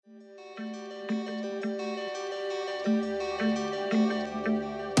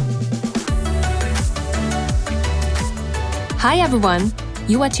Hi everyone,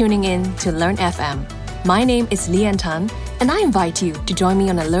 you are tuning in to Learn FM. My name is Lian Tan, and I invite you to join me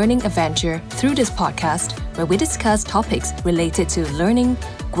on a learning adventure through this podcast where we discuss topics related to learning,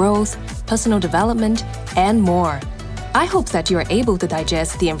 growth, personal development, and more. I hope that you are able to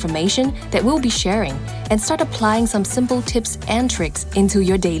digest the information that we'll be sharing and start applying some simple tips and tricks into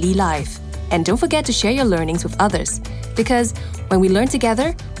your daily life. And don't forget to share your learnings with others, because when we learn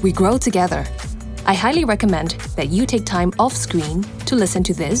together, we grow together. I highly recommend that you take time off screen to listen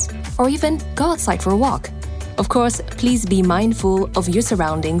to this or even go outside for a walk. Of course, please be mindful of your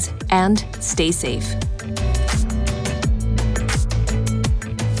surroundings and stay safe.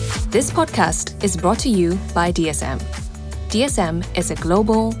 This podcast is brought to you by DSM. DSM is a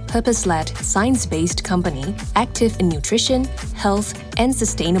global, purpose-led, science-based company active in nutrition, health, and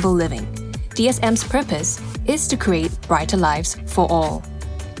sustainable living. DSM's purpose is to create brighter lives for all.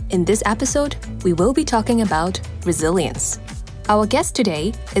 In this episode, we will be talking about resilience. Our guest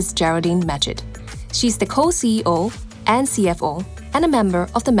today is Geraldine Matchett. She's the co-CEO and CFO and a member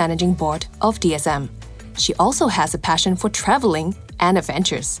of the managing board of DSM. She also has a passion for traveling and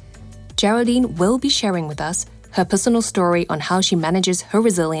adventures. Geraldine will be sharing with us her personal story on how she manages her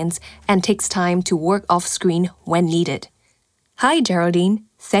resilience and takes time to work off screen when needed. Hi, Geraldine.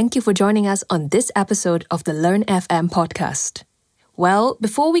 Thank you for joining us on this episode of the Learn FM podcast. Well,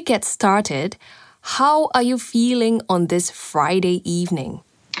 before we get started, how are you feeling on this Friday evening?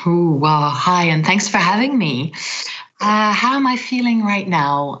 Oh, well, hi, and thanks for having me. How am I feeling right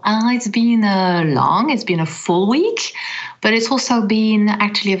now? It's been a full week, but it's also been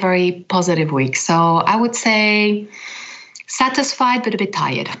actually a very positive week. So I would say satisfied, but a bit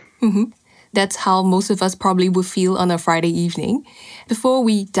tired. Mm-hmm. That's how most of us probably would feel on a Friday evening. Before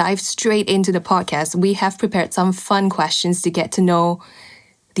we dive straight into the podcast, we have prepared some fun questions to get to know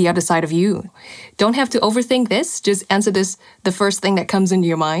the other side of you. Don't have to overthink this. Just answer this the first thing that comes into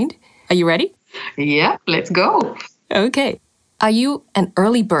your mind. Are you ready? Yeah, let's go. Okay. Are you an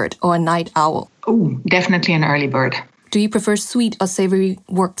early bird or a night owl? Oh, definitely an early bird. Do you prefer sweet or savory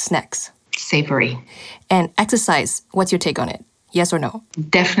work snacks? Savory. And exercise, what's your take on it? Yes or no?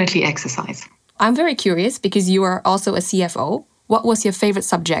 Definitely exercise. I'm very curious because you are also a CFO. What was your favorite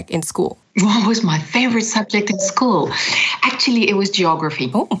subject in school? What was my favorite subject in school? Actually, it was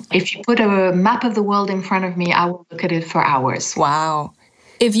geography. Oh. If you put a map of the world in front of me, I will look at it for hours. Wow.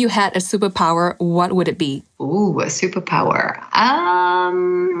 If you had a superpower, what would it be? Ooh, a superpower.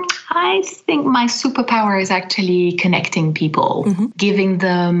 I think my superpower is actually connecting people, giving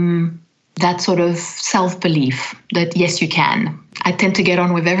them that sort of self-belief that, yes, you can. I tend to get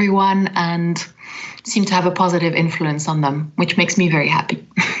on with everyone and seem to have a positive influence on them, which makes me very happy.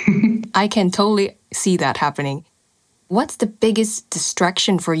 I can totally see that happening. What's the biggest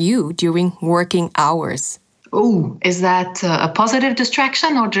distraction for you during working hours? Oh, is that a positive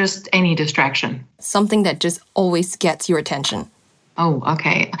distraction or just any distraction? Something that just always gets your attention. Oh,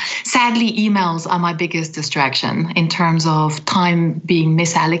 okay. Sadly, emails are my biggest distraction in terms of time being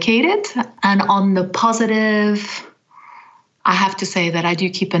misallocated. And on the positive, I have to say that I do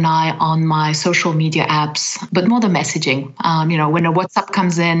keep an eye on my social media apps, but more the messaging. When a WhatsApp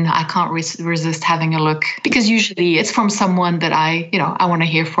comes in, I can't resist having a look because usually it's from someone that I want to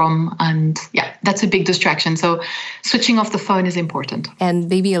hear from. And yeah, that's a big distraction. So switching off the phone is important. And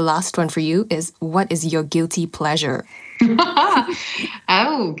maybe a last one for you is, what is your guilty pleasure?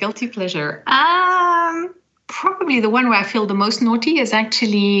 Oh, guilty pleasure. Probably the one where I feel the most naughty is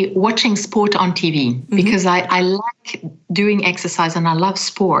actually watching sport on TV because I like doing exercise and I love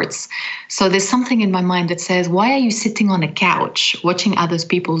sports. So there's something in my mind that says, why are you sitting on a couch watching other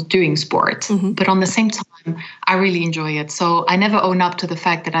people doing sport? But on the same time, I really enjoy it. So I never own up to the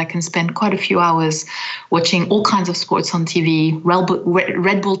fact that I can spend quite a few hours watching all kinds of sports on TV.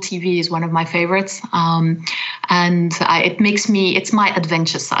 Red Bull TV is one of my favorites. It's my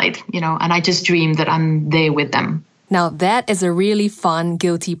adventure side, and I just dream that I'm there with them. Now that is a really fun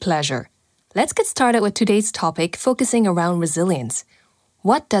guilty pleasure. Let's get started with today's topic, focusing around resilience.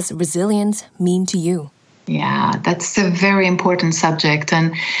 What does resilience mean to you? Yeah, that's a very important subject.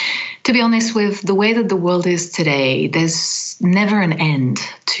 And to be honest, with the way that the world is today, there's never an end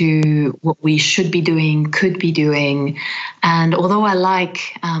to what we should be doing, could be doing. And although I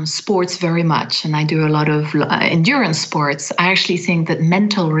like sports very much, and I do a lot of endurance sports, I actually think that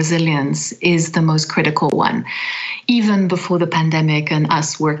mental resilience is the most critical one, even before the pandemic and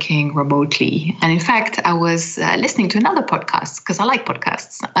us working remotely. And in fact, I was listening to another podcast because I like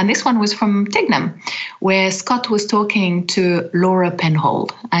podcasts. And this one was from Tignum, where Scott was talking to Laura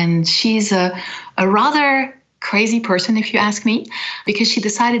Penhold. And she's a rather crazy person, if you ask me, because she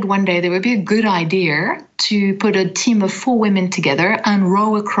decided one day there would be a good idea to put a team of 4 women together and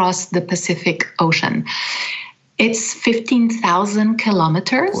row across the Pacific Ocean. It's 15,000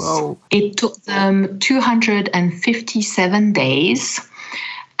 kilometers. Whoa. It took them 257 days,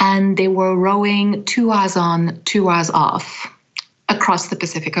 and they were rowing 2 hours on, 2 hours off across the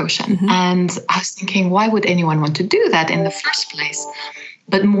Pacific Ocean. Mm-hmm. And I was thinking, why would anyone want to do that in the first place?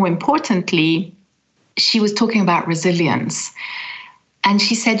 But more importantly, she was talking about resilience. And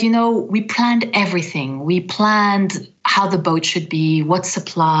she said, we planned everything. We planned how the boat should be, what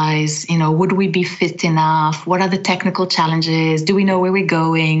supplies, would we be fit enough? What are the technical challenges? Do we know where we're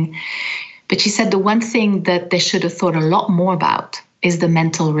going? But she said the one thing that they should have thought a lot more about is the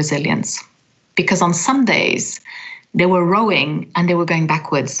mental resilience. Because on some days, they were rowing and they were going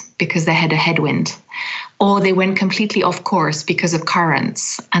backwards because they had a headwind. Or they went completely off course because of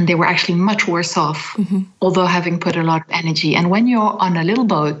currents, and they were actually much worse off, although having put a lot of energy. And when you're on a little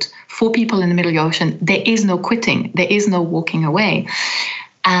boat, 4 people in the middle of the ocean, there is no quitting. There is no walking away.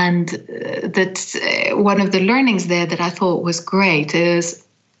 And that's one of the learnings there that I thought was great is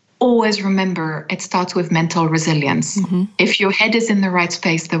always remember it starts with mental resilience. Mm-hmm. If your head is in the right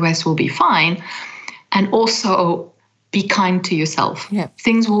space, the rest will be fine. And also be kind to yourself. Yeah.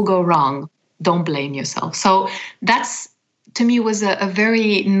 Things will go wrong. Don't blame yourself. So that's, to me, was a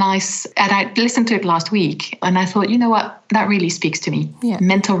very nice, and I listened to it last week, and I thought, you know what, that really speaks to me. Yeah.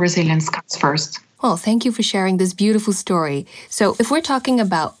 Mental resilience comes first. Well, thank you for sharing this beautiful story. So if we're talking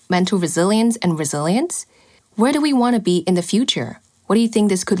about mental resilience and resilience, where do we want to be in the future? What do you think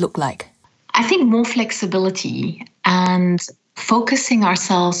this could look like? I think more flexibility and focusing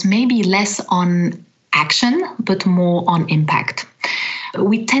ourselves maybe less on action, but more on impact.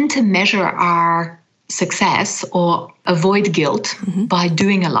 We tend to measure our success or avoid guilt by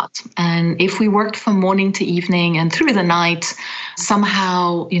doing a lot. And if we worked from morning to evening and through the night,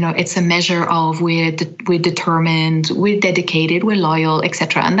 somehow, it's a measure of we're determined, we're dedicated, we're loyal,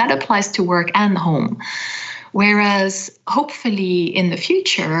 etc. And that applies to work and home. Whereas hopefully in the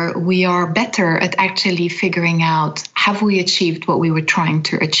future, we are better at actually figuring out, have we achieved what we were trying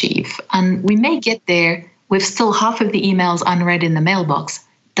to achieve? And we may get there with still half of the emails unread in the mailbox.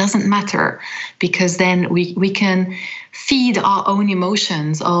 Doesn't matter, because then we can feed our own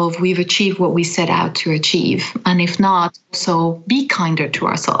emotions of we've achieved what we set out to achieve. And if not, so be kinder to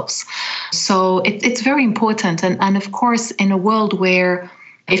ourselves. So it's very important. And of course, in a world where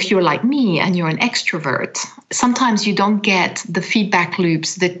if you're like me and you're an extrovert, sometimes you don't get the feedback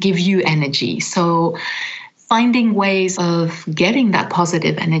loops that give you energy. So finding ways of getting that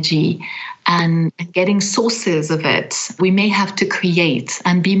positive energy and getting sources of it, we may have to create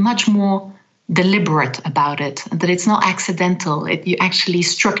and be much more deliberate about it, that it's not accidental. You actually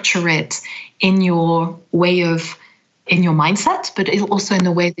structure it in your way of, in your mindset, but also in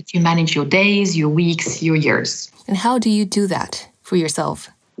the way that you manage your days, your weeks, your years. And how do you do that for yourself?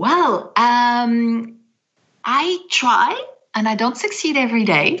 Well, I try, and I don't succeed every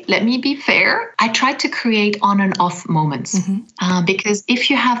day. Let me be fair. I try to create on and off moments because if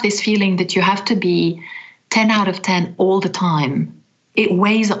you have this feeling that you have to be 10 out of 10 all the time, it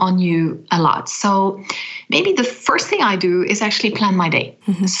weighs on you a lot. So maybe the first thing I do is actually plan my day.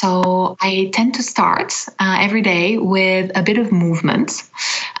 So I tend to start every day with a bit of movement.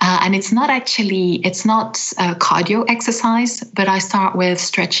 And it's not cardio exercise, but I start with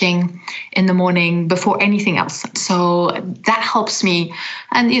stretching in the morning before anything else. So that helps me.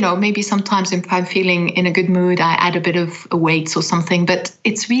 And, maybe sometimes if I'm feeling in a good mood, I add a bit of weights or something, but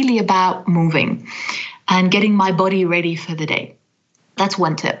it's really about moving and getting my body ready for the day. That's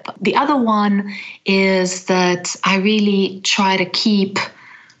one tip. The other one is that I really try to keep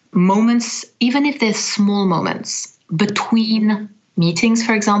moments, even if they're small moments, between meetings,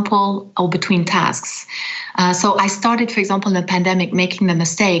 for example, or between tasks. So I started, for example, in the pandemic, making the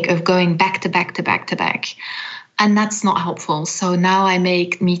mistake of going back to back to back to back. And that's not helpful. So now I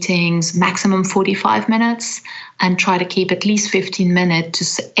make meetings maximum 45 minutes and try to keep at least 15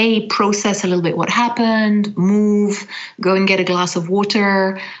 minutes to process a little bit what happened, move, go and get a glass of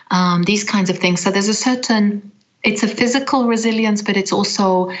water, these kinds of things. So there's it's a physical resilience, but it's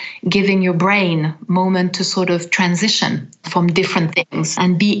also giving your brain moment to sort of transition from different things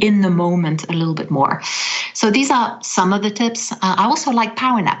and be in the moment a little bit more. So these are some of the tips. I also like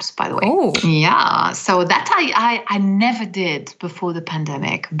power naps, by the way. Oh. Yeah. So that I never did before the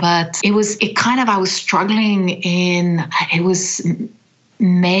pandemic, but I was struggling it was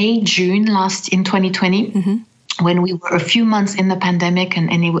June in 2020. When we were a few months in the pandemic and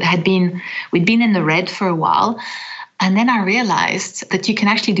we'd been in the red for a while. And then I realized that you can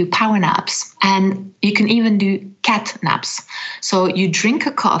actually do power naps and you can even do cat naps. So you drink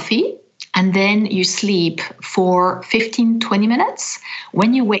a coffee and then you sleep for 15, 20 minutes.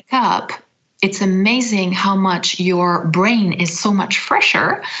 When you wake up, it's amazing how much your brain is so much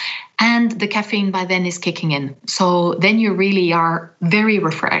fresher and the caffeine by then is kicking in. So then you really are very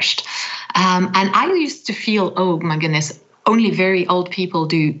refreshed. And I used to feel, oh my goodness, only very old people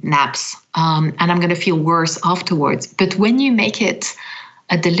do naps, and I'm going to feel worse afterwards. But when you make it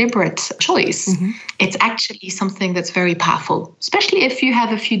a deliberate choice, it's actually something that's very powerful, especially if you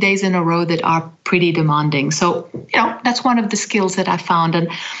have a few days in a row that are pretty demanding. So, that's one of the skills that I found. And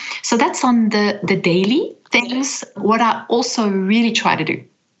so that's on the daily things. What I also really try to do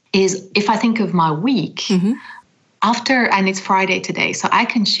is, if I think of my week, after, and it's Friday today, so I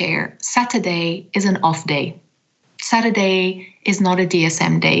can share Saturday is an off day. Saturday is not a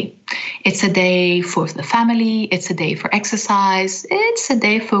DSM day. It's a day for the family. It's a day for exercise. It's a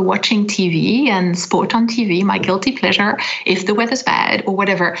day for watching TV and sport on TV, my guilty pleasure, if the weather's bad or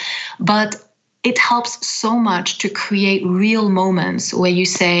whatever. But it helps so much to create real moments where you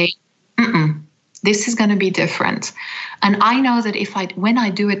say, this is going to be different. And I know that when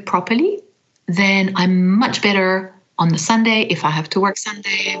I do it properly, then I'm much better on the Sunday, if I have to work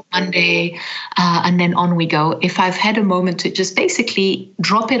Sunday, Monday, and then on we go. If I've had a moment to just basically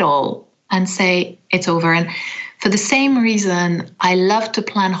drop it all and say it's over. And for the same reason, I love to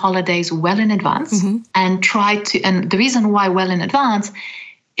plan holidays well in advance and and the reason why well in advance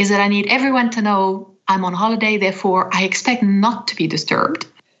is that I need everyone to know I'm on holiday. Therefore, I expect not to be disturbed,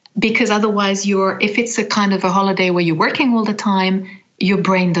 because otherwise if it's a kind of a holiday where you're working all the time, your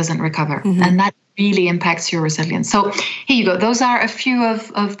brain doesn't recover. And that really impacts your resilience. So here you go. Those are a few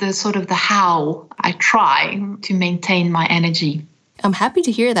of the sort of the how I try to maintain my energy. I'm happy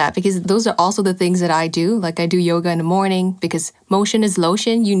to hear that, because those are also the things that I do. Like I do yoga in the morning because motion is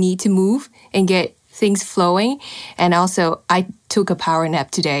lotion. You need to move and get things flowing. And also I took a power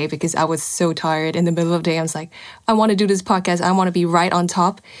nap today because I was so tired in the middle of the day. I was like, I want to do this podcast. I want to be right on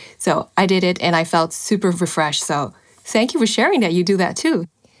top. So I did it and I felt super refreshed. So thank you for sharing that you do that too.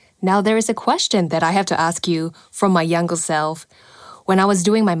 Now, there is a question that I have to ask you from my younger self. When I was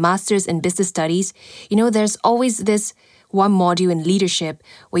doing my master's in business studies, there's always this one module in leadership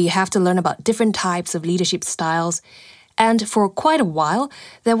where you have to learn about different types of leadership styles. And for quite a while,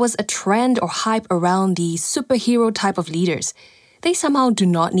 there was a trend or hype around the superhero type of leaders. They somehow do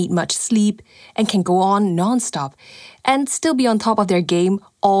not need much sleep and can go on nonstop and still be on top of their game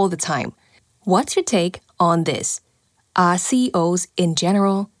all the time. What's your take on this? Are CEOs in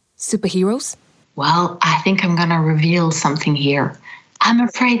general superheroes? Well, I think I'm going to reveal something here. I'm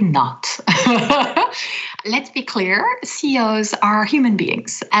afraid not. Let's be clear. CEOs are human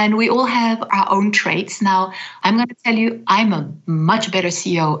beings and we all have our own traits. Now, I'm going to tell you, I'm a much better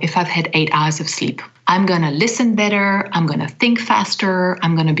CEO if I've had 8 hours of sleep. I'm going to listen better. I'm going to think faster.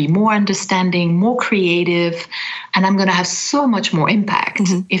 I'm going to be more understanding, more creative, and I'm going to have so much more impact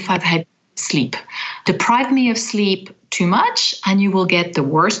if I've had sleep. Deprive me of sleep too much and you will get the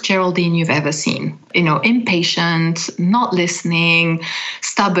worst Geraldine you've ever seen. Impatient, not listening,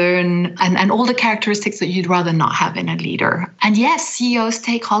 stubborn, and all the characteristics that you'd rather not have in a leader. And yes, CEOs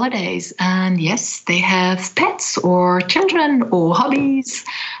take holidays, and yes, they have pets or children or hobbies.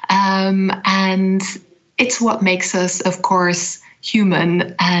 And it's what makes us, of course,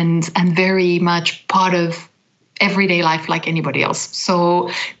 human and very much part of everyday life like anybody else. So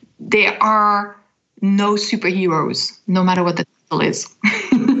there are no superheroes, no matter what the title is.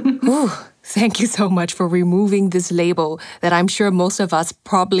 Ooh, thank you so much for removing this label that I'm sure most of us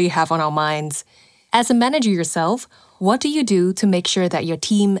probably have on our minds. As a manager yourself, what do you do to make sure that your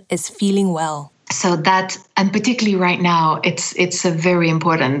team is feeling well? So that, and particularly right now, it's a very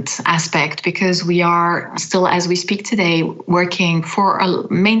important aspect because we are still, as we speak today, working for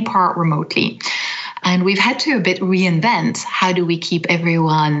a main part remotely. And we've had to a bit reinvent how do we keep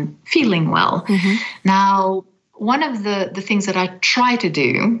everyone feeling well. Now, one of the things that I try to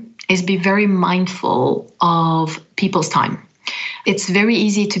do is be very mindful of people's time. It's very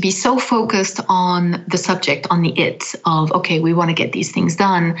easy to be so focused on the subject, on the it of, okay, we want to get these things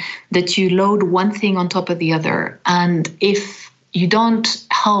done, that you load one thing on top of the other. And if you don't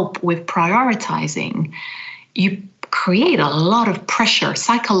help with prioritizing, you create a lot of pressure,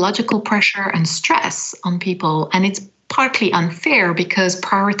 psychological pressure and stress on people. And it's partly unfair because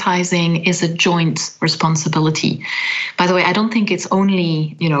prioritizing is a joint responsibility. By the way, I don't think it's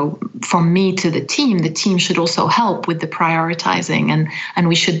only, from me to the team should also help with the prioritizing, and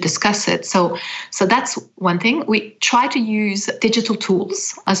we should discuss it. So that's one thing. We try to use digital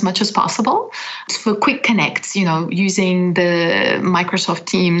tools as much as possible for quick connects, using the Microsoft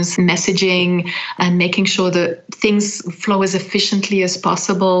Teams messaging and making sure that things flow as efficiently as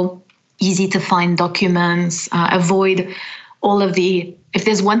possible, easy to find documents, avoid all of if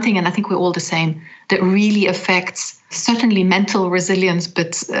there's one thing, and I think we're all the same, that really affects certainly mental resilience,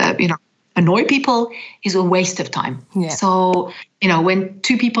 but, annoy people, is a waste of time. Yeah. So, when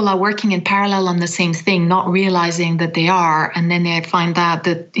two people are working in parallel on the same thing, not realizing that they are, and then they find out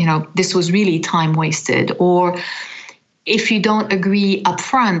that, this was really time wasted, or if you don't agree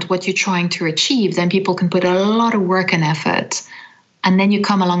upfront what you're trying to achieve, then people can put a lot of work and effort. And then you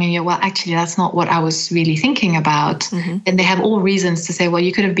come along and you're, well, actually, that's not what I was really thinking about. Mm-hmm. And they have all reasons to say, well,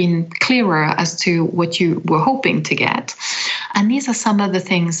 you could have been clearer as to what you were hoping to get. And these are some of the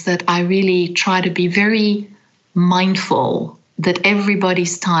things that I really try to be very mindful that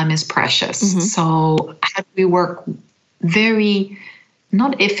everybody's time is precious. Mm-hmm. So how do we work very,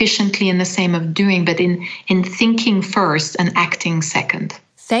 not efficiently in the same of doing, but in thinking first and acting second.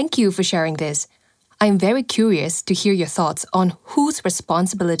 Thank you for sharing this. I'm very curious to hear your thoughts on whose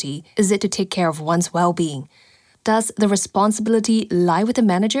responsibility is it to take care of one's well-being. Does the responsibility lie with the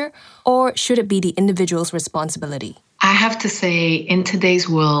manager, or should it be the individual's responsibility? I have to say, in today's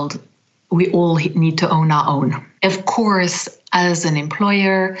world, we all need to own our own. Of course, as an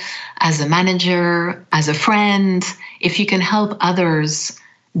employer, as a manager, as a friend, if you can help others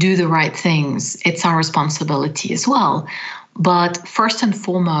do the right things, it's our responsibility as well. But first and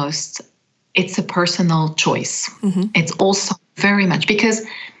foremost, it's a personal choice. Mm-hmm. It's also very much because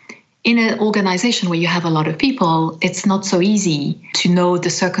in an organization where you have a lot of people, it's not so easy to know the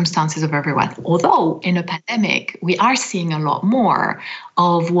circumstances of everyone. Although in a pandemic, we are seeing a lot more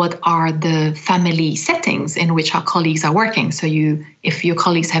of what are the family settings in which our colleagues are working. So if your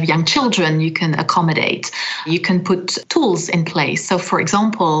colleagues have young children, you can accommodate. You can put tools in place. So for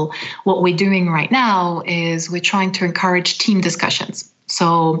example, what we're doing right now is we're trying to encourage team discussions.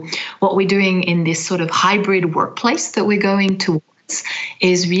 So what we're doing in this sort of hybrid workplace that we're going towards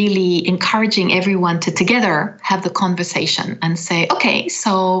is really encouraging everyone to together have the conversation and say, okay,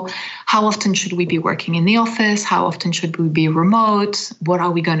 so how often should we be working in the office? How often should we be remote? What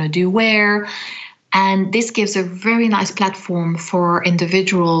are we going to do where? And this gives a very nice platform for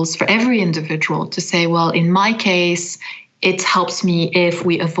individuals, for every individual to say, well, in my case, it helps me if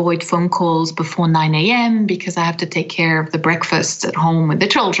we avoid phone calls before 9 a.m. because I have to take care of the breakfast at home with the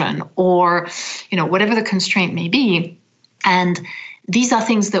children, or, whatever the constraint may be. And these are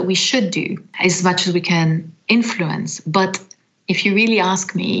things that we should do as much as we can influence. But if you really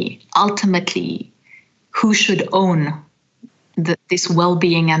ask me, ultimately, who should own this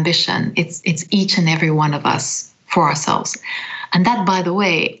well-being ambition? It's each and every one of us for ourselves. And that, by the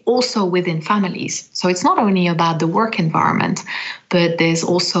way, also within families. So it's not only about the work environment, but there's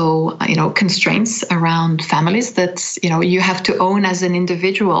also, constraints around families that, you have to own as an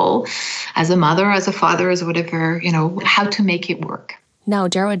individual, as a mother, as a father, as whatever, how to make it work. Now,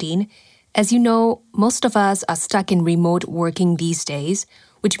 Geraldine, as you know, most of us are stuck in remote working these days,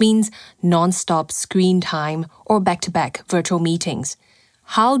 which means non-stop screen time or back-to-back virtual meetings.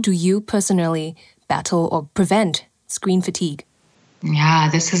 How do you personally battle or prevent screen fatigue? Yeah,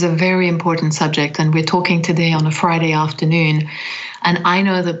 this is a very important subject, and we're talking today on a Friday afternoon. And I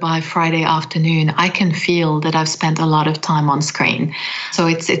know that by Friday afternoon, I can feel that I've spent a lot of time on screen. So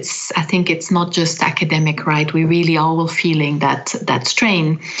I think it's not just academic, right? We really are all feeling that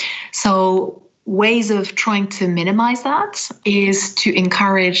strain. So ways of trying to minimize that is to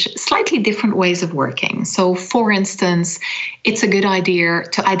encourage slightly different ways of working. So for instance, it's a good idea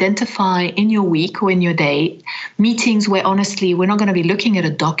to identify in your week or in your day meetings where honestly we're not going to be looking at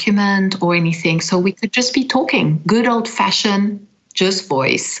a document or anything. So we could just be talking, good old fashioned, just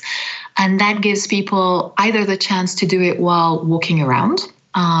voice. And that gives people either the chance to do it while walking around,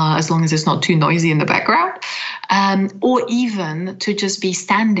 as long as it's not too noisy in the background, or even to just be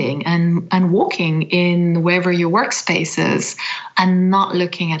standing and walking in wherever your workspace is and not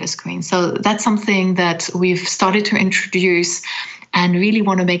looking at a screen. So that's something that we've started to introduce and really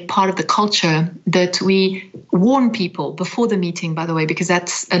want to make part of the culture, that we warn people before the meeting, by the way, because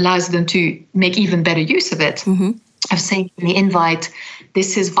that allows them to make even better use of it. Mm-hmm. Of saying in the invite,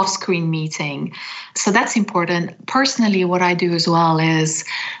 this is off-screen meeting. So that's important. Personally, what I do as well is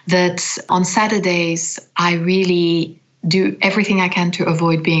that on Saturdays, I really do everything I can to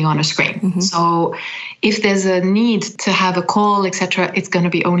avoid being on a screen. Mm-hmm. So if there's a need to have a call, etc., it's going to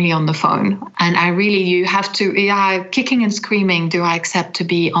be only on the phone. And you have to, kicking and screaming, do I accept to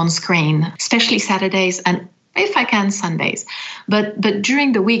be on screen, especially Saturdays and if I can, Sundays. But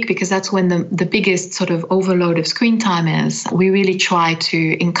during the week, because that's when the biggest sort of overload of screen time is, we really try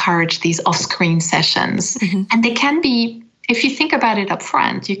to encourage these off-screen sessions. Mm-hmm. And they can be, if you think about it up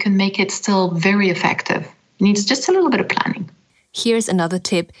front, you can make it still very effective. It needs just a little bit of planning. Here's another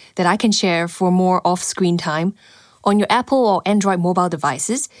tip that I can share for more off-screen time. On your Apple or Android mobile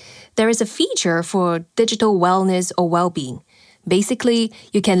devices, there is a feature for digital wellness or well-being. Basically,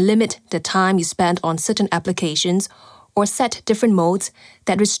 you can limit the time you spend on certain applications or set different modes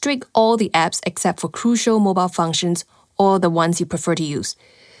that restrict all the apps except for crucial mobile functions or the ones you prefer to use.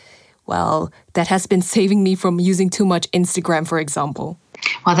 Well, that has been saving me from using too much Instagram, for example.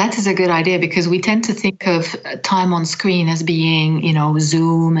 Well, that is a good idea because we tend to think of time on screen as being,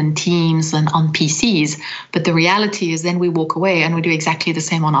 Zoom and Teams and on PCs. But the reality is then we walk away and we do exactly the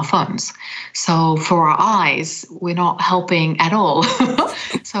same on our phones. So for our eyes, we're not helping at all.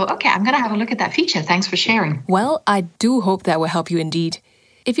 So, okay, I'm going to have a look at that feature. Thanks for sharing. Well, I do hope that will help you indeed.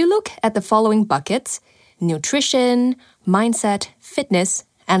 If you look at the following buckets, nutrition, mindset, fitness,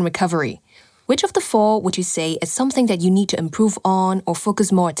 and recovery, which of the four would you say is something that you need to improve on or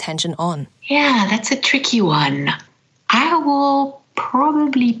focus more attention on? Yeah, that's a tricky one. I will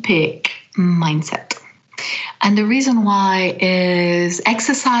probably pick mindset. And the reason why is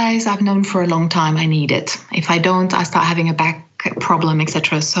exercise, I've known for a long time I need it. If I don't, I start having a back problem,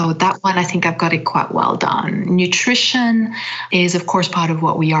 etc. So that one, I think I've got it quite well done. Nutrition is, of course, part of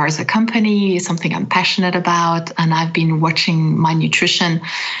what we are as a company. It's something I'm passionate about. And I've been watching my nutrition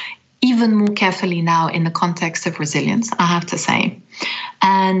even more carefully now in the context of resilience, I have to say.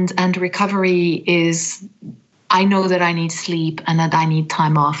 And recovery is, I know that I need sleep and that I need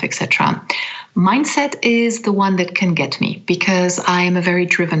time off, etc. Mindset is the one that can get me because I am a very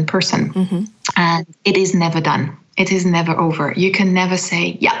driven person. Mm-hmm. And it is never done. It is never over. You can never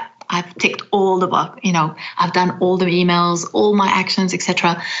say, yeah, I've ticked all the box, I've done all the emails, all my actions,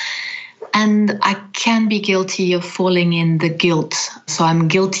 etc. And I can be guilty of falling in the guilt. So I'm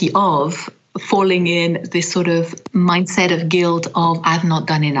guilty of falling in this sort of mindset of guilt of I've not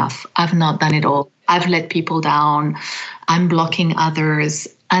done enough. I've not done it all. I've let people down. I'm blocking others.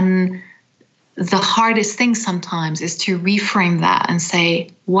 And the hardest thing sometimes is to reframe that and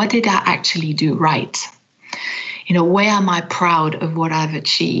say, what did I actually do right? Where am I proud of what I've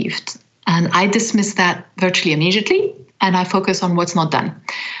achieved? And I dismiss that virtually immediately. And I focus on what's not done.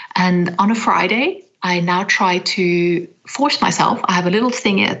 And on a Friday, I now try to force myself. I have a little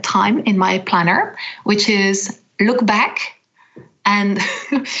thing at a time in my planner, which is look back. And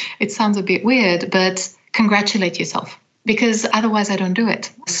it sounds a bit weird, but congratulate yourself. Because otherwise I don't do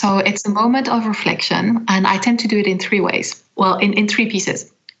it. So it's a moment of reflection. And I tend to do it in three ways. Well, in three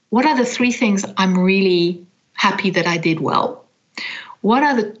pieces. What are the three things I'm really happy that I did well? What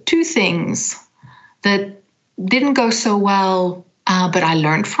are the two things that didn't go so well, but I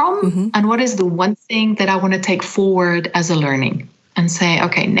learned from? Mm-hmm. And what is the one thing that I want to take forward as a learning and say,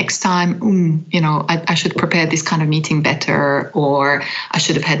 okay, next time, I should prepare this kind of meeting better, or I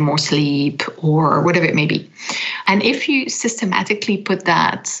should have had more sleep, or whatever it may be. And if you systematically put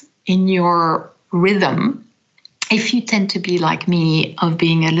that in your rhythm, if you tend to be like me of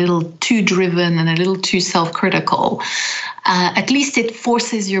being a little too driven and a little too self-critical, at least it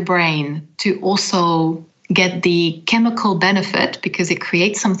forces your brain to also get the chemical benefit because it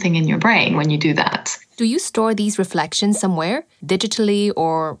creates something in your brain when you do that. Do you store these reflections somewhere, digitally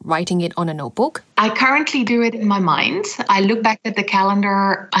or writing it on a notebook? I currently do it in my mind. I look back at the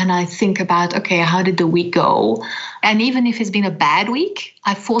calendar and I think about, okay, how did the week go? And even if it's been a bad week,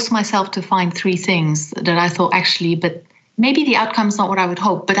 I force myself to find three things that I thought actually, but maybe the outcome's not what I would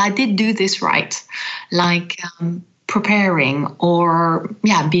hope, but I did do this right. Like preparing or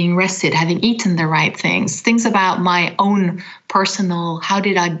being rested, having eaten the right things about my own personal, how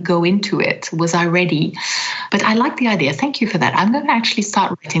did I go into it? Was I ready? But I like the idea. Thank you for that. I'm going to actually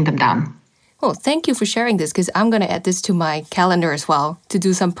start writing them down. Well, thank you for sharing this because I'm going to add this to my calendar as well to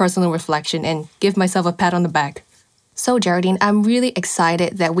do some personal reflection and give myself a pat on the back. So Geraldine, I'm really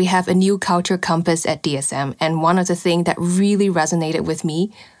excited that we have a new culture compass at DSM. And one of the things that really resonated with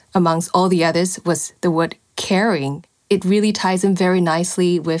me amongst all the others was the word caring. It really ties in very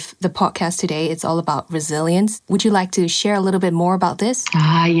nicely with the podcast today. It's all about resilience. Would you like to share a little bit more about this?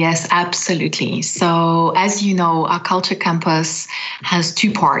 Yes, absolutely. So as you know, our Culture Compass has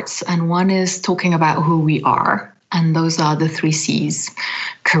two parts. And one is talking about who we are. And those are the three C's: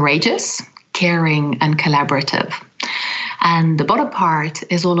 courageous, caring, and collaborative. And the bottom part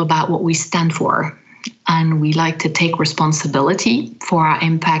is all about what we stand for. And we like to take responsibility for our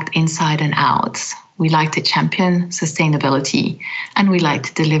impact inside and out. We like to champion sustainability, and we like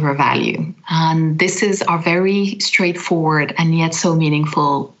to deliver value. And this is our very straightforward and yet so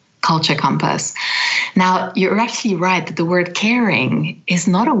meaningful culture compass. Now, you're actually right that the word caring is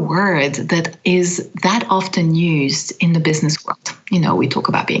not a word that is that often used in the business world. We talk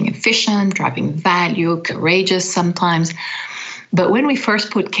about being efficient, driving value, courageous sometimes. But when we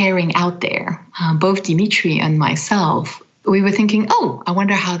first put caring out there, both Dimitri and myself, we were thinking, I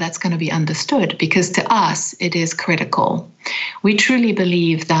wonder how that's going to be understood, because to us, it is critical. We truly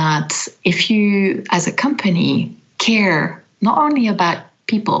believe that if you, as a company, care not only about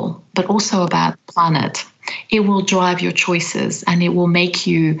people, but also about the planet, it will drive your choices and it will make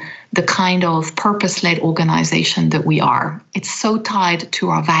you the kind of purpose-led organization that we are. It's so tied to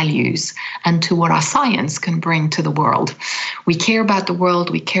our values and to what our science can bring to the world. We care about the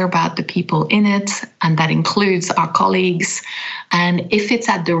world, we care about the people in it, and that includes our colleagues. And if it's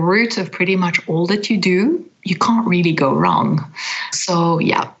at the root of pretty much all that you do, you can't really go wrong. So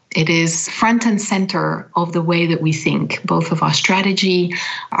yeah, it is front and center of the way that we think, both of our strategy,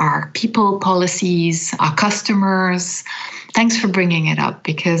 our people policies, our customers. Thanks for bringing it up,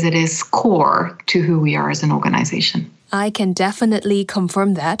 because it is core to who we are as an organization. I can definitely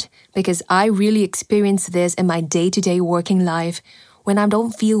confirm that, because I really experience this in my day-to-day working life. When I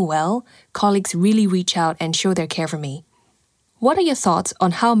don't feel well, colleagues really reach out and show their care for me. What are your thoughts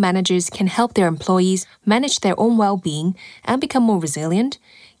on how managers can help their employees manage their own well-being and become more resilient,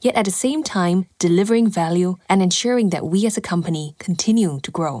 yet at the same time delivering value and ensuring that we as a company continue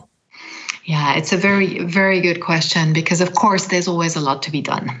to grow? Yeah, it's a very, very good question, because, of course, there's always a lot to be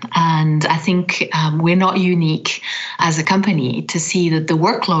done. And I think we're not unique as a company to see that the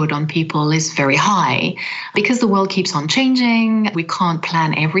workload on people is very high, because the world keeps on changing. We can't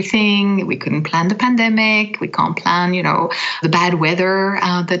plan everything. We couldn't plan the pandemic. We can't plan, the bad weather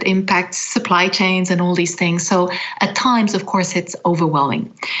that impacts supply chains and all these things. So at times, of course, it's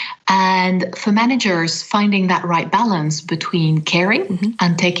overwhelming. And for managers, finding that right balance between caring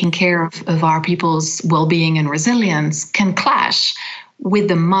and taking care of our people's well-being and resilience can clash with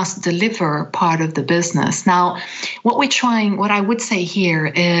the must deliver part of the business. Now, what I would say here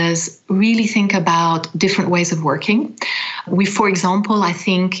is really think about different ways of working. We, for example, I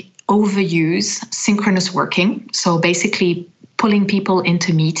think overuse synchronous working. So basically pulling people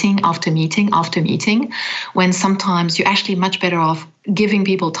into meeting after meeting after meeting, when sometimes you're actually much better off giving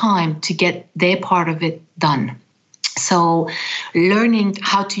people time to get their part of it done. So learning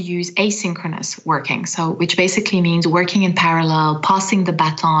how to use asynchronous working, which basically means working in parallel, passing the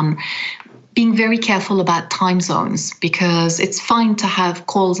baton, being very careful about time zones, because it's fine to have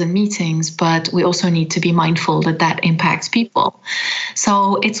calls and meetings, but we also need to be mindful that impacts people.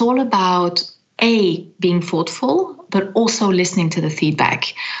 So it's all about being thoughtful, but also listening to the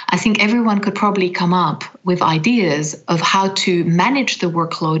feedback. I think everyone could probably come up with ideas of how to manage the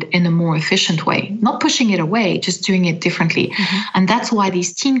workload in a more efficient way, not pushing it away, just doing it differently. And that's why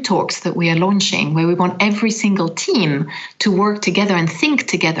these team talks that we are launching, where we want every single team to work together and think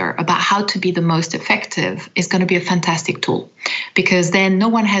together about how to be the most effective, is going to be a fantastic tool, because then no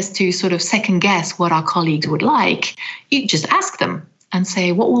one has to sort of second guess what our colleagues would like. You just ask them and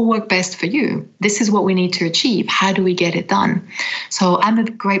say, what will work best for you? This is what we need to achieve. How do we get it done? So I'm a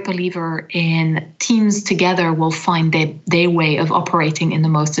great believer in teams together will find their way of operating in the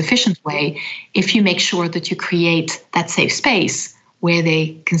most efficient way if you make sure that you create that safe space where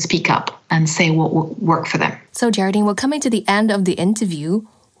they can speak up and say what will work for them. So Geraldine, we're coming to the end of the interview.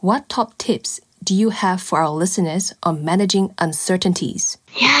 What top tips do you have for our listeners on managing uncertainties?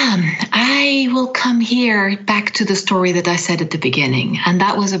 Yeah, I will come here back to the story that I said at the beginning. And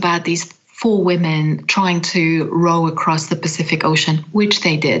that was about these 4 women trying to row across the Pacific Ocean, which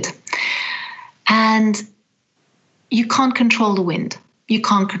they did. And you can't control the wind. You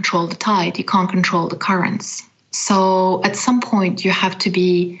can't control the tide. You can't control the currents. So at some point, you have to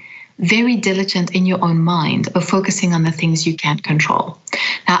be very diligent in your own mind of focusing on the things you can't control.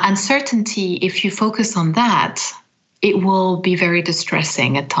 Now, uncertainty, if you focus on that, it will be very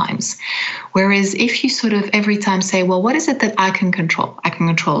distressing at times. Whereas if you sort of every time say, well, what is it that I can control? I can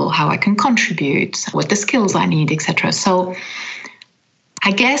control how I can contribute, what the skills I need, etc. So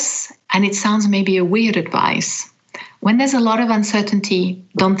I guess, and it sounds maybe a weird advice, when there's a lot of uncertainty,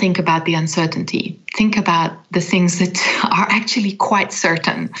 don't think about the uncertainty. Think about the things that are actually quite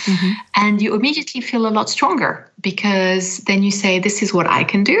certain. And you immediately feel a lot stronger, because then you say, this is what I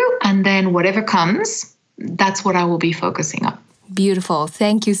can do. And then whatever comes, that's what I will be focusing on. Beautiful.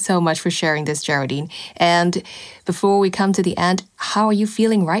 Thank you so much for sharing this, Geraldine. And before we come to the end, how are you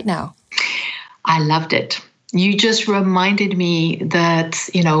feeling right now? I loved it. You just reminded me that,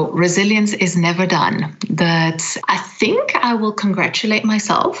 resilience is never done. That I think I will congratulate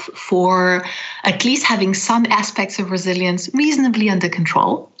myself for at least having some aspects of resilience reasonably under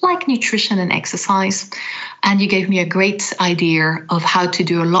control, like nutrition and exercise. And you gave me a great idea of how to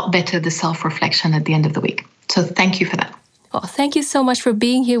do a lot better the self-reflection at the end of the week. So thank you for that. Well, thank you so much for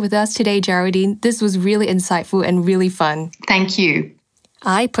being here with us today, Geraldine. This was really insightful and really fun. Thank you.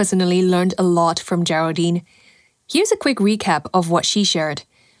 I personally learned a lot from Geraldine. Here's a quick recap of what she shared.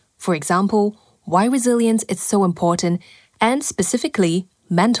 For example, why resilience is so important, and specifically,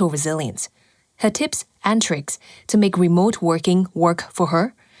 mental resilience. Her tips and tricks to make remote working work for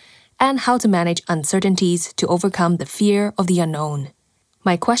her, and how to manage uncertainties to overcome the fear of the unknown.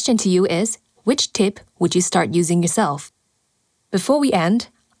 My question to you is, which tip would you start using yourself? Before we end,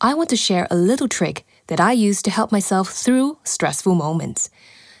 I want to share a little trick that I use to help myself through stressful moments.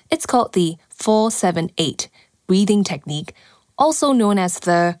 It's called the 4-7-8 breathing technique, also known as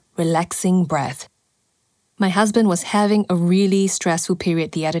the relaxing breath. My husband was having a really stressful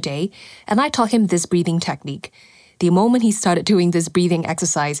period the other day, and I taught him this breathing technique. The moment he started doing this breathing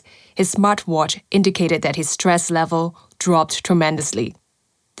exercise, his smartwatch indicated that his stress level dropped tremendously.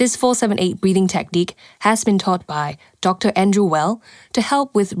 This 4-7-8 breathing technique has been taught by Dr. Andrew Weil to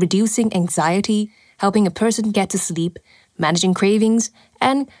help with reducing anxiety, helping a person get to sleep, managing cravings,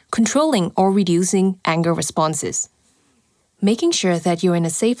 and controlling or reducing anger responses. Making sure that you're in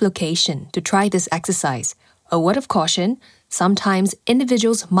a safe location to try this exercise. A word of caution, sometimes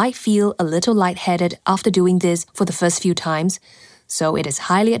individuals might feel a little lightheaded after doing this for the first few times, so it is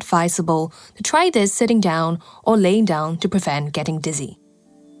highly advisable to try this sitting down or laying down to prevent getting dizzy.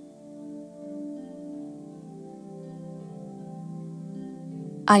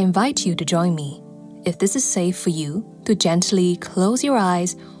 I invite you to join me, if this is safe for you, to gently close your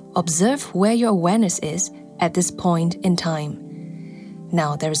eyes, observe where your awareness is at this point in time.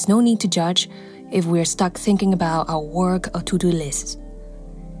 Now, there is no need to judge if we're stuck thinking about our work or to-do lists.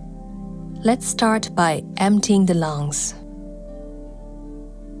 Let's start by emptying the lungs.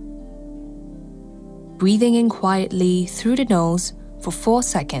 Breathing in quietly through the nose for 4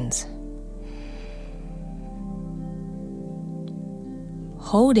 seconds.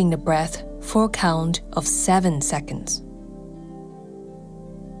 Holding the breath for a count of 7 seconds.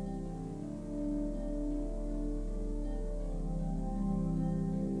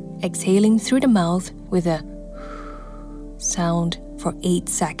 Exhaling through the mouth with a sound for 8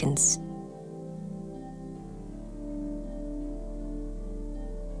 seconds.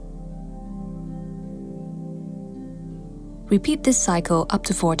 Repeat this cycle up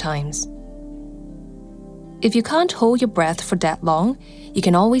to 4 times. If you can't hold your breath for that long, you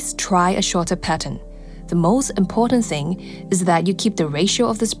can always try a shorter pattern. The most important thing is that you keep the ratio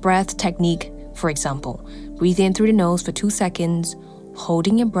of this breath technique. For example, breathe in through the nose for 2 seconds,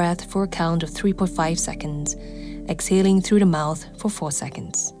 holding your breath for a count of 3.5 seconds, exhaling through the mouth for 4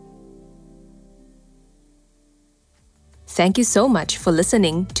 seconds. Thank you so much for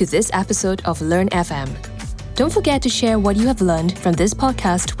listening to this episode of Learn FM. Don't forget to share what you have learned from this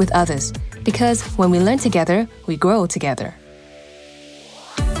podcast with others, because when we learn together, we grow together.